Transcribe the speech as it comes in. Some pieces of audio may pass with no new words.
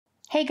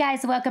Hey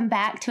guys, welcome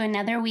back to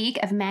another week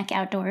of Mac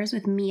Outdoors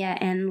with Mia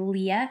and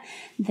Lea.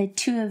 The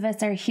two of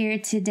us are here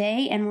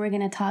today and we're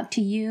going to talk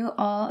to you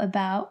all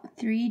about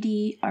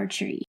 3D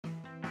archery.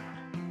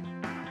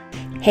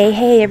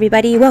 Hey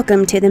everybody,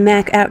 welcome to the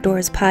Mac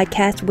Outdoors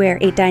podcast where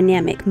a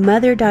dynamic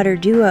mother-daughter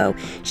duo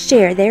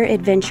share their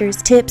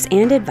adventures, tips,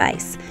 and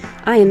advice.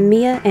 I am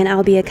Mia and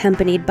I'll be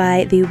accompanied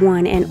by the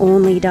one and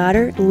only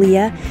daughter,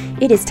 Lea.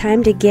 It is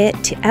time to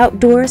get to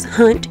outdoors,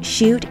 hunt,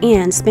 shoot,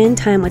 and spend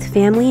time with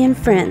family and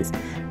friends.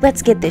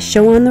 Let's get this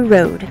show on the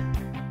road.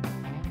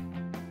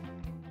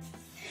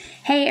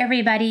 Hey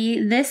everybody,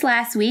 this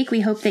last week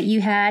we hope that you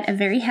had a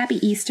very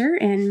happy Easter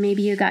and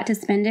maybe you got to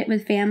spend it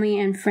with family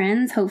and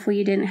friends. Hopefully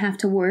you didn't have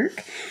to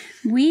work.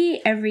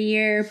 We every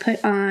year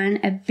put on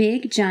a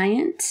big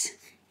giant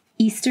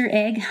Easter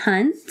egg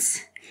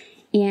hunt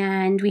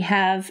and we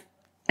have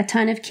a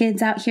ton of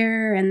kids out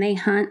here and they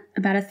hunt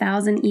about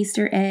 1,000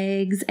 Easter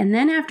eggs. And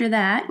then after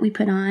that, we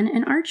put on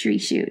an archery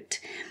shoot,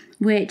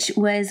 which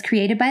was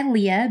created by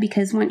Lea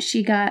because once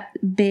she got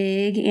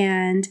big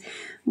and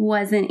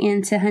wasn't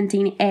into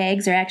hunting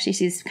eggs, or actually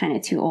she's kind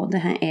of too old to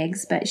hunt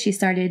eggs, but she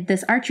started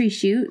this archery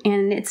shoot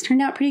and it's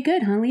turned out pretty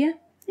good, huh, Lea?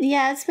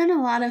 Yeah, it's been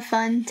a lot of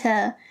fun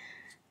to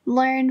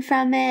learn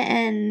from it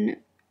and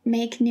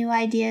make new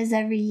ideas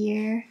every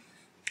year.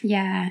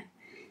 Yeah.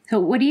 So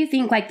what do you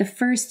think, like the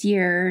first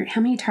year, how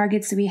many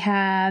targets do we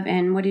have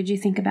and what did you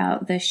think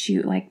about the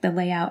shoot, like the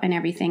layout and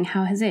everything?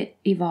 How has it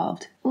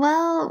evolved?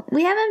 Well,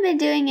 we haven't been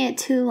doing it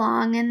too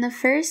long. In the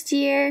first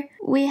year,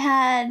 we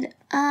had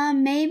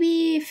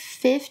maybe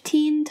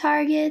 15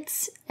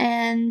 targets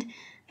and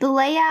the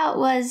layout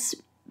was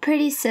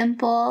pretty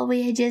simple.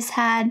 We just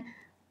had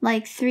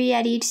like 3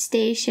 at each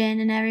station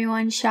and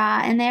everyone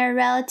shot and they were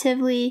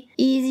relatively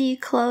easy,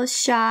 close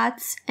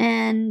shots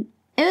and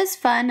it was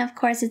fun. Of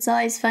course, it's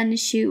always fun to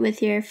shoot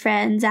with your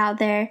friends out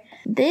there.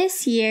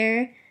 This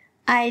year,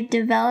 I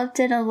developed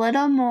it a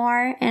little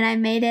more and I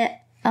made it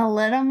a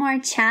little more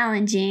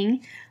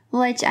challenging,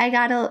 which I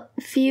got a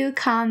few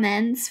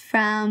comments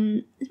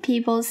from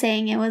people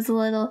saying it was a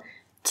little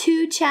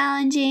too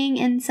challenging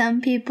and some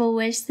people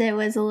wished it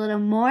was a little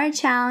more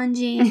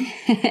challenging.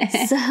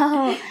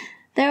 So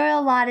there were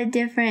a lot of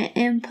different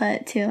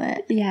input to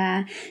it.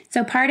 Yeah.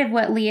 So part of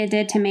what Lea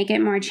did to make it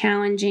more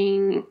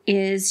challenging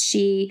is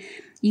she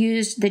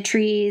used the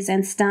trees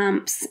and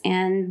stumps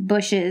and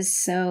bushes.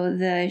 So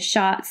the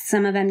shots,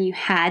 some of them you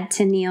had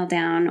to kneel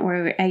down,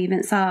 or I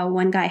even saw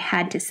one guy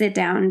had to sit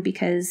down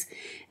because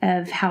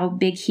of how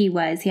big he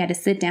was. He had to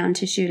sit down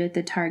to shoot at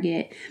the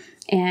target.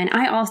 And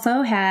I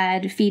also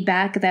had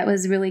feedback that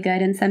was really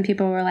good. And some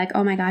people were like,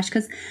 oh my gosh,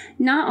 because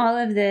not all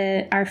of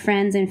our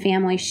friends and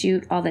family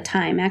shoot all the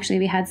time. Actually,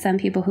 we had some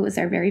people who it was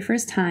their very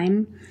first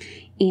time.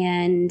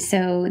 And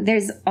so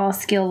there's all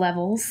skill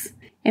levels.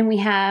 And we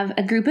have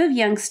a group of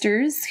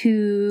youngsters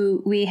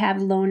who we have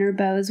loaner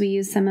bows. We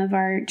use some of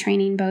our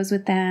training bows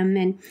with them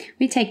and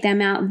we take them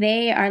out.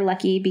 They are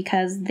lucky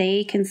because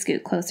they can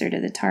scoot closer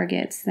to the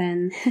targets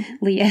than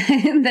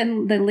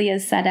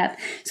Lea's setup.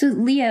 So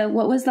Lea,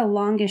 what was the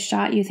longest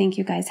shot you think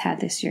you guys had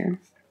this year?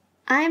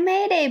 I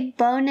made a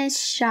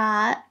bonus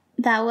shot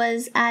that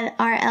was at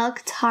our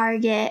elk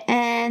target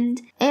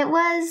and it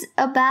was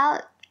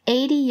about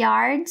 80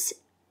 yards.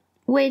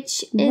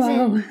 Which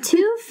isn't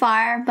too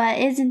far, but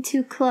isn't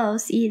too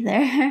close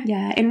either.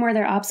 Yeah, and were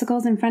there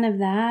obstacles in front of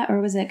that,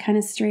 or was it kind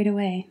of straight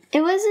away?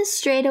 It was a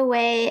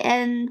straightaway,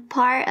 and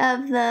part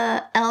of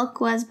the elk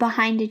was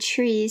behind a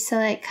tree, so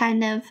it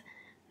kind of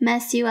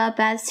messed you up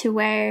as to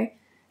where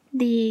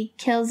the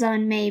kill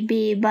zone may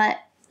be, but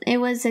it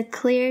was a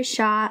clear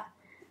shot.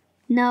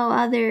 No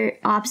other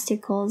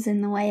obstacles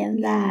in the way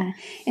of that. Yeah.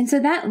 And so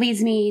that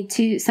leads me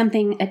to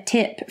a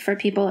tip for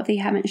people if they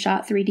haven't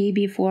shot 3D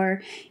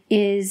before,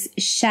 is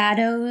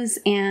shadows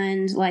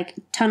and like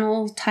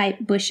tunnel type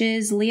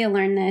bushes. Lea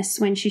learned this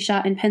when she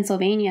shot in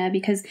Pennsylvania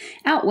because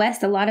out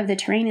west, a lot of the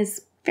terrain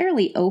is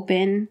fairly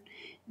open,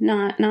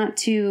 not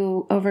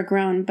too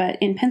overgrown. But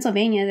in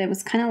Pennsylvania, there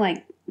was kind of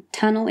like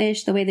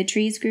tunnel-ish, the way the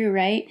trees grew,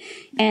 right?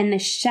 And the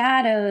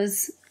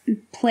shadows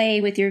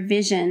play with your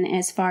vision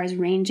as far as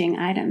ranging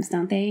items,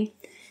 don't they?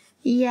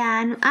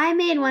 Yeah, and I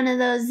made one of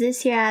those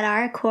this year at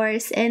our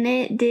course, and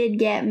it did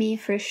get me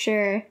for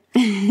sure.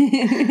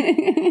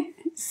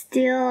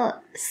 Still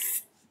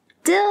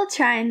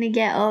trying to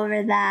get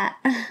over that.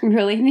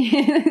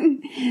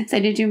 Really? So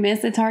did you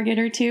miss a target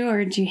or two,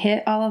 or did you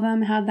hit all of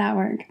them? How'd that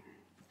work?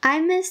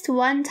 I missed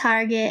one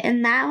target,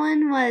 and that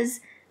one was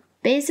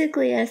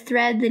basically a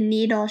thread the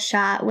needle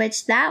shot,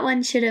 which that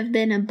one should have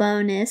been a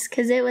bonus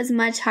because it was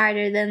much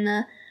harder than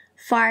the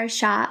far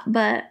shot.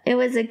 But it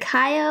was a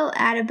coyote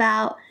at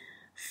about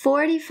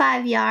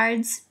 45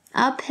 yards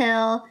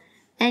uphill,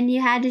 and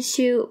you had to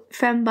shoot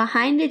from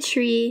behind a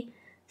tree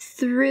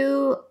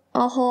through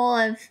a hole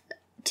of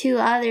 2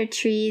 other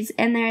trees,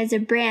 and there is a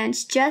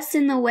branch just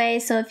in the way,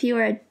 so if you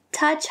were a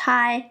touch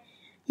high,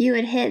 you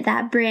would hit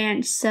that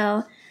branch.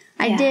 So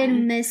I did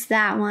miss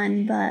that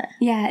one, but...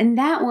 Yeah, and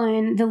that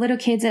one, the little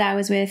kids that I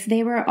was with,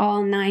 they were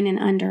all 9 and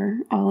under,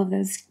 all of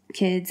those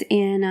kids,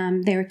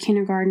 and they were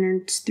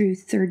kindergartners through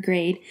 3rd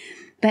grade.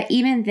 But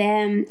even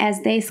then,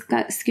 as they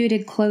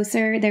scooted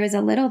closer, there was a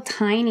little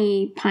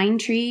tiny pine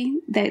tree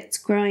that's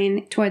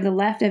growing toward the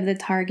left of the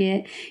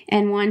target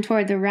and one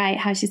toward the right,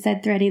 how she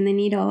said, threading the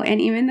needle.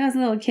 And even those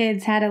little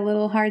kids had a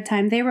little hard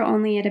time. They were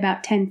only at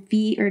about 10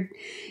 feet or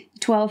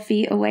 12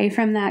 feet away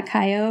from that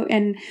coyote.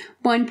 And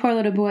one poor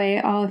little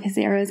boy, all of his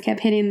arrows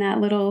kept hitting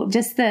that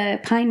just the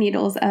pine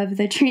needles of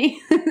the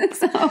tree.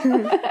 So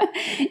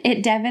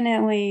it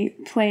definitely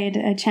played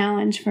a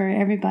challenge for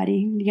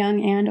everybody,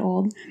 young and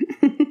old.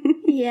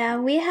 Yeah,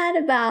 we had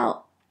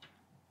about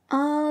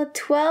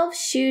 12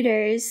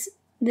 shooters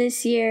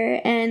this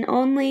year, and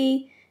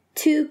only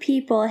 2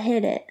 people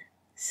hit it.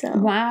 So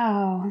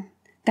wow,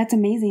 that's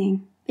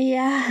amazing.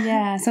 Yeah.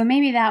 Yeah, so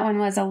maybe that one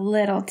was a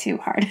little too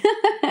hard.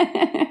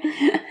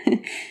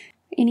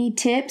 Any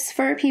tips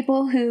for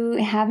people who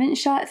haven't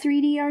shot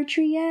 3D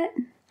archery yet?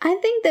 I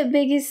think the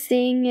biggest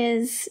thing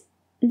is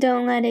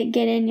don't let it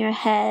get in your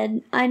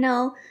head. I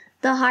know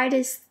the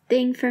hardest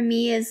thing for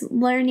me is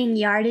learning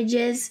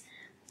yardages.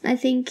 I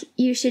think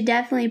you should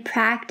definitely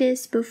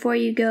practice before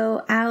you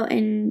go out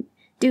and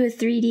do a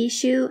 3D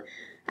shoot.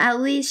 At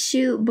least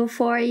shoot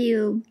before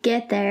you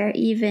get there,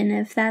 even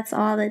if that's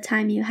all the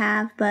time you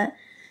have. But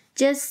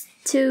just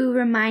to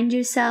remind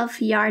yourself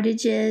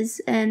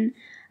yardages. And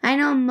I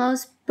know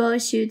most bow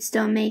shoots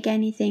don't make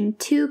anything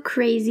too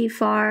crazy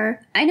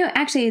far. I know,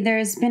 actually,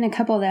 there's been a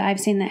couple that I've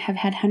seen that have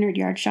had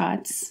 100-yard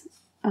shots.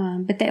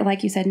 But they,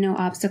 like you said, no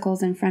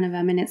obstacles in front of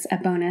them, and it's a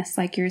bonus,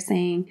 like you're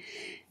saying.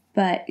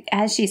 But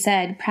as she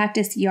said,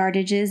 practice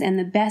yardages, and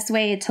the best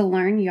way to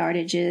learn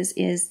yardages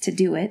is to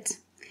do it.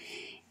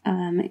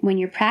 When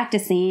you're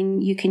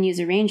practicing, you can use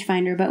a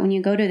rangefinder, but when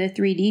you go to the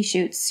 3D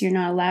shoots, you're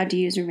not allowed to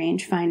use a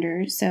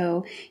rangefinder.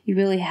 So you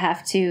really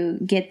have to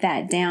get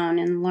that down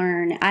and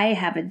learn. I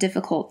have a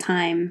difficult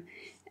time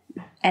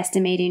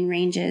estimating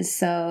ranges,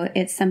 so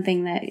it's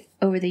something that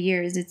over the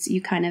years,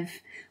 you kind of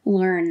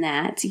learn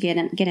that to get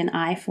an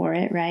eye for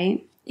it,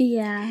 right?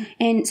 Yeah.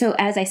 And so,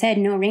 as I said,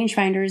 no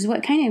rangefinders.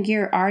 What kind of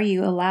gear are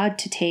you allowed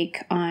to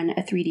take on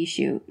a 3D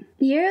shoot?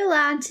 You're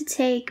allowed to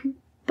take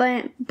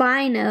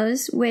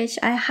binos, which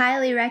I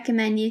highly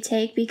recommend you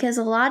take because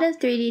a lot of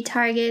 3D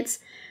targets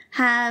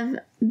have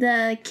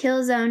the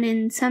kill zone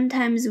in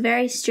sometimes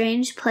very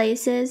strange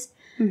places.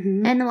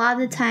 Mm-hmm. And a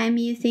lot of the time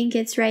you think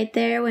it's right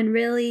there when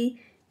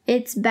really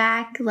it's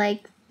back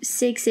like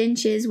 6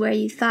 inches where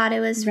you thought it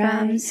was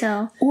from.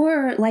 So,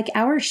 or like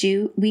our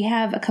shoot, we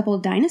have a couple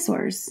of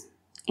dinosaurs.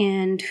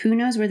 And who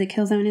knows where the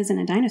kill zone is in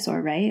a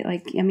dinosaur, right?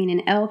 Like, I mean,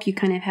 an elk, you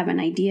kind of have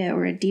an idea,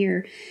 or a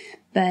deer.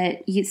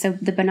 But so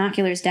the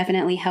binoculars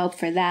definitely help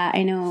for that.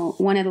 I know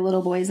one of the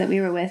little boys that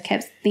we were with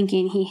kept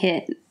thinking he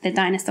hit the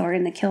dinosaur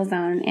in the kill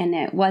zone, and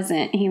it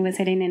wasn't. He was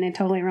hitting in a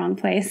totally wrong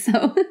place.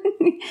 So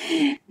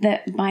the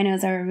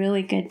binos are a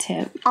really good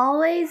tip.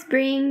 Always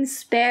bring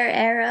spare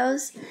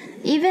arrows,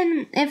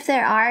 even if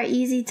there are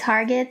easy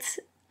targets.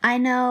 I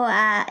know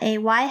at a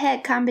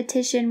whitehead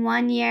competition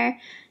one year,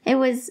 it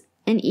was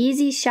an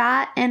easy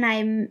shot, and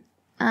I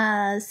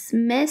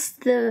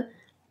missed the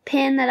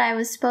pin that I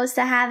was supposed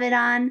to have it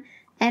on,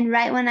 and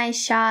right when I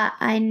shot,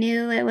 I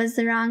knew it was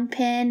the wrong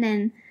pin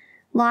and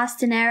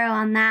lost an arrow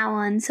on that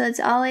one. So it's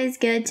always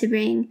good to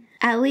bring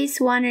at least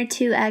 1 or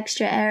 2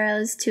 extra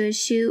arrows to a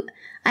shoot.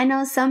 I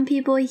know some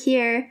people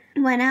here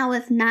went out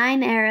with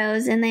 9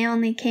 arrows and they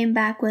only came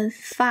back with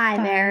 5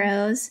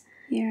 arrows.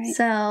 Yeah, right.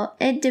 So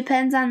it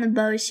depends on the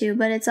bow shoot,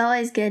 but it's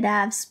always good to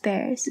have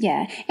spares.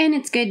 Yeah, and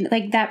it's good,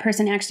 like that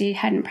person actually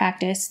hadn't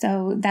practiced,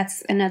 so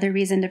that's another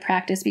reason to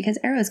practice, because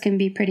arrows can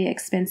be pretty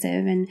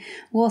expensive, and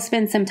we'll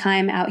spend some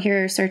time out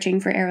here searching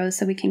for arrows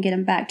so we can get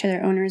them back to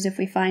their owners if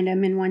we find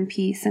them in one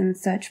piece and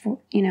such,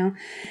 you know.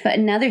 But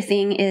another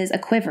thing is a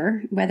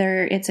quiver,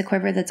 whether it's a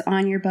quiver that's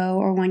on your bow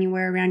or one you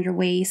wear around your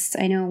waist.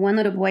 I know one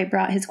little boy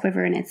brought his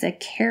quiver, and it's a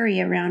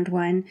carry-around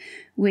one,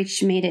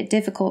 which made it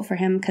difficult for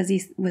him because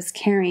he was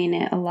carrying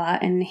it a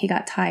lot and he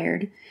got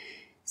tired.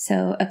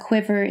 So a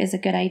quiver is a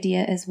good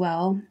idea as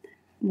well.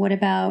 What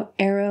about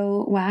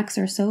arrow wax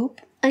or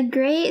soap? A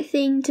great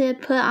thing to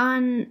put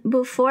on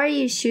before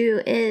you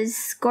shoot is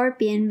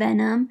scorpion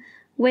venom,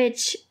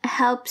 which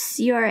helps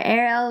your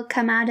arrow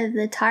come out of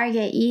the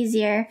target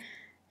easier.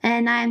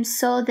 And I'm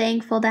so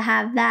thankful to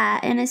have that.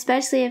 And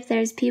especially if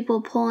there's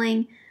people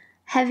pulling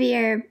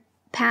heavier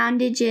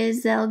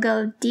poundages, they'll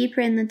go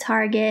deeper in the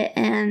target,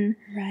 and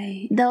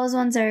those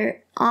ones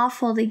are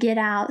awful to get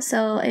out.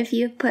 So if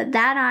you put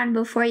that on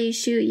before you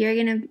shoot, you're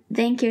going to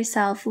thank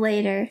yourself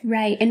later.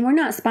 Right. And we're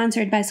not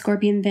sponsored by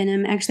Scorpion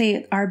Venom.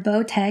 Actually, our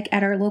bow tech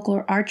at our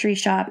local archery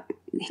shop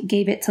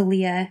gave it to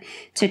Lea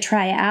to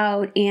try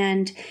out,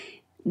 and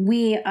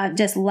we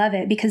just love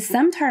it because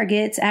some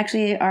targets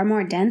actually are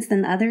more dense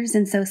than others.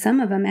 And so some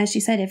of them, as she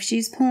said, if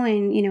she's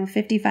pulling,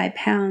 55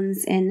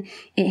 pounds and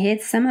it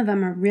hits, some of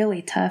them are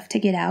really tough to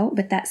get out,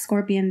 but that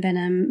scorpion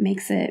venom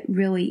makes it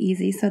really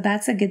easy. So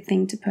that's a good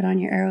thing to put on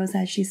your arrows,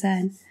 as she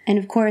said. And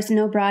of course,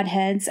 no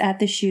broadheads at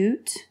the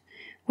shoot.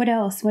 What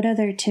else? What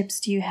other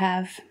tips do you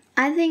have?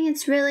 I think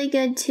it's really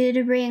good too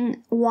to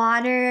bring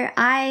water.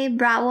 I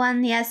brought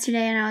one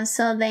yesterday and I was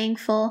so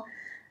thankful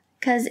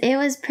because it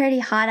was pretty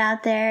hot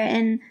out there,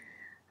 and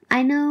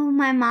I know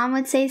my mom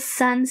would say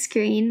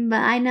sunscreen,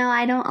 but I know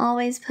I don't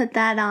always put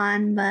that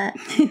on, but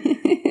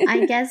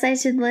I guess I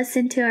should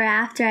listen to her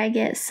after I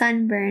get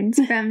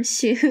sunburns from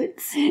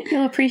shoots.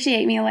 You'll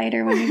appreciate me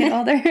later when you get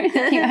older.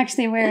 You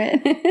actually wear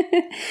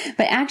it.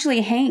 But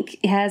actually, Hank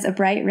has a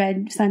bright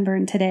red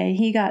sunburn today.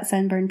 He got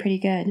sunburned pretty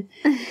good.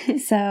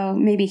 So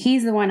maybe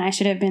he's the one I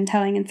should have been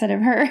telling instead of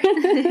her.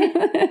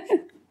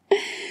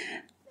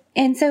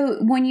 And so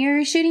when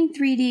you're shooting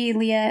 3D,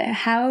 Lea,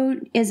 how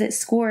is it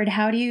scored?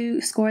 How do you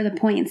score the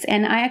points?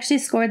 And I actually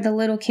scored the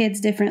little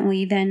kids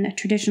differently than a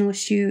traditional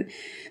shoot.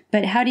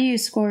 But how do you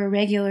score a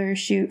regular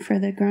shoot for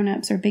the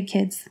grown-ups or big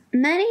kids?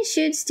 Many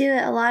shoots do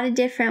it a lot of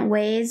different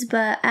ways,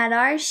 but at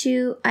our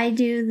shoot, I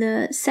do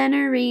the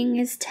center ring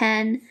is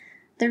 10.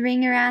 The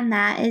ring around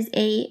that is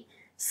 8.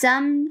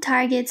 Some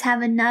targets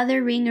have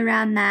another ring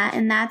around that,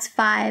 and that's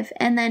 5.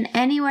 And then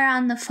anywhere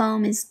on the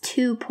foam is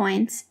 2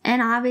 points.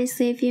 And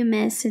obviously, if you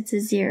miss, it's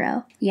a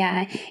 0.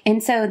 Yeah.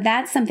 And so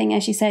that's something,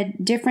 as you said,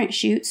 different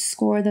shoots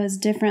score those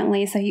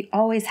differently. So you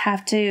always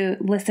have to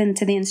listen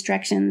to the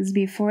instructions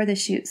before the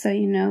shoot so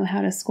you know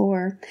how to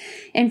score.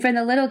 And for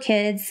the little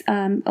kids,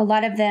 a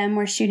lot of them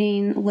were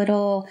shooting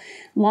little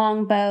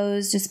long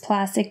bows, just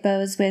plastic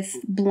bows with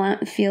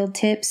blunt field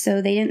tips,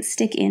 so they didn't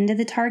stick into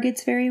the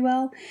targets very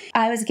well.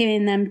 I was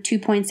giving them 2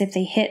 points if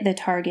they hit the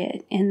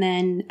target, and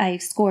then I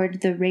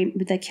scored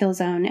the kill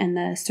zone and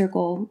the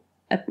circle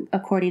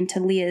according to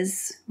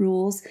Lea's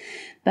rules.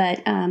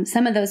 But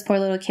some of those poor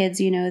little kids,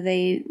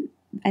 I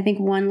think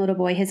one little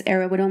boy, his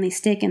arrow would only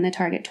stick in the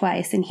target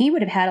twice, and he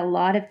would have had a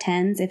lot of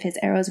 10s if his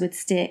arrows would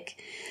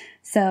stick.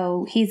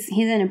 So he's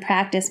going to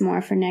practice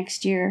more for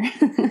next year.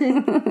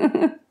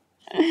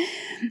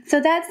 So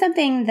that's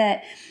something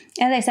that,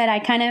 as I said, I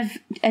kind of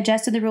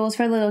adjusted the rules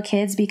for little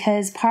kids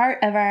because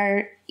part of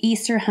our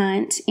Easter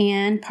hunt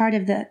and part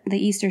of the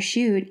Easter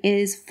shoot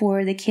is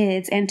for the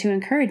kids and to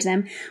encourage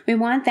them. We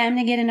want them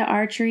to get into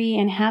archery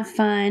and have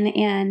fun,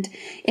 and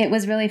it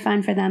was really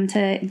fun for them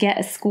to get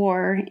a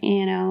score,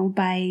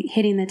 by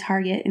hitting the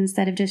target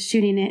instead of just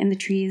shooting it in the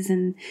trees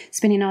and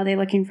spending all day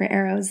looking for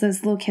arrows.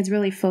 Those little kids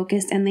really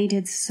focused, and they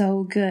did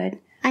so good.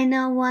 I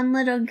know one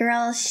little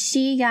girl,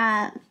 she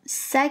got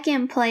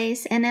 2nd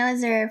place, and it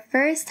was her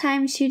first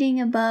time shooting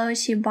a bow.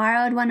 She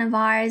borrowed one of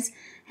ours,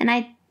 and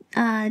I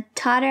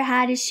taught her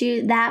how to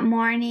shoot that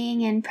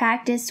morning and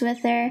practiced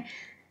with her.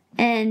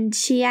 And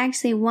she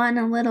actually won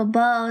a little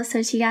bow,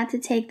 so she got to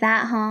take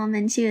that home,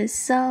 and she was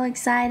so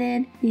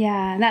excited.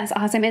 Yeah, that's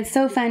awesome. It's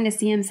so fun to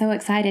see them so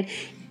excited.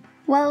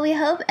 Well, we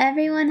hope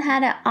everyone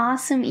had an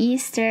awesome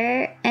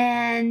Easter,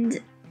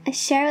 and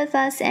share with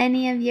us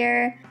any of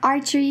your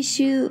archery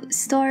shoot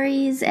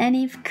stories,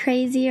 any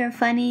crazy or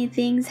funny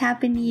things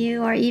happen to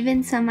you, or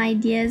even some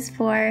ideas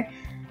for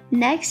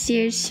next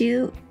year's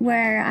shoot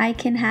where I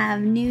can have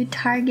new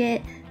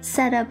target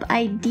setup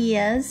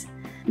ideas.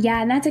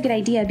 Yeah, and that's a good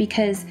idea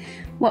because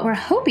what we're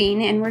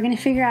hoping, and we're going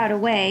to figure out a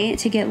way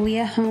to get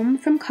Lea home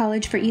from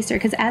college for Easter,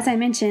 because as I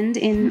mentioned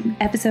in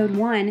episode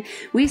 1,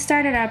 we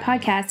started our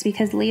podcast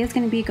because Lea's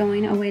going to be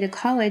going away to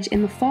college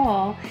in the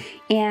fall.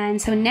 And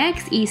so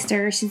next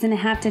Easter, she's going to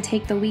have to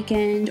take the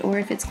weekend, or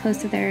if it's close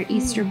to their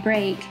Easter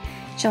break,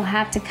 she'll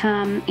have to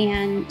come.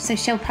 And so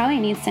she'll probably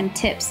need some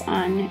tips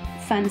on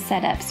fun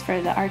setups for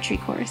the archery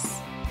course.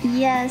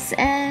 Yes,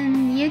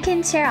 and you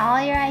can share all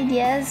your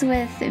ideas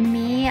with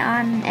me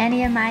on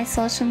any of my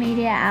social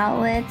media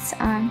outlets.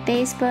 On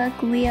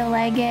Facebook, Lea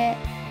Leggitt,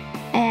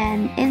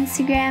 and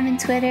Instagram and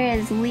Twitter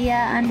is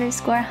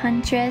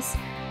Lea_Huntress.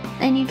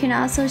 And you can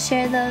also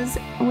share those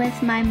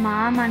with my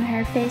mom on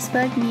her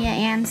Facebook, Mia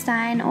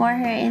Anstine, or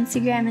her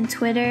Instagram and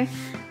Twitter,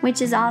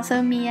 which is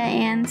also Mia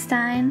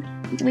Anstine.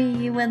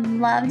 We would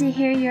love to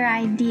hear your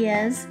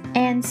ideas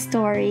and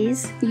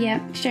stories.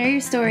 Yep, share your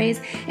stories.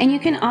 And you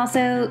can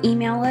also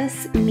email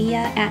us,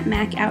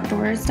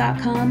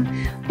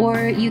 mia@macoutdoors.com,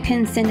 or you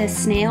can send us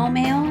snail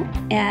mail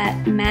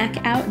at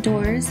Mac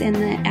Outdoors, and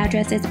the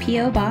address is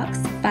P.O. Box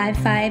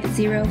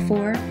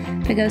 5504,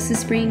 Pagosa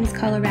Springs,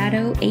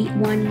 Colorado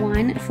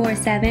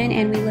 81147,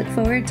 and we look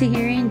forward to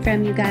hearing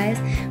from you guys.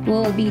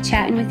 We'll be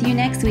chatting with you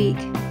next week.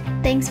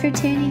 Thanks for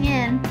tuning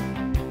in.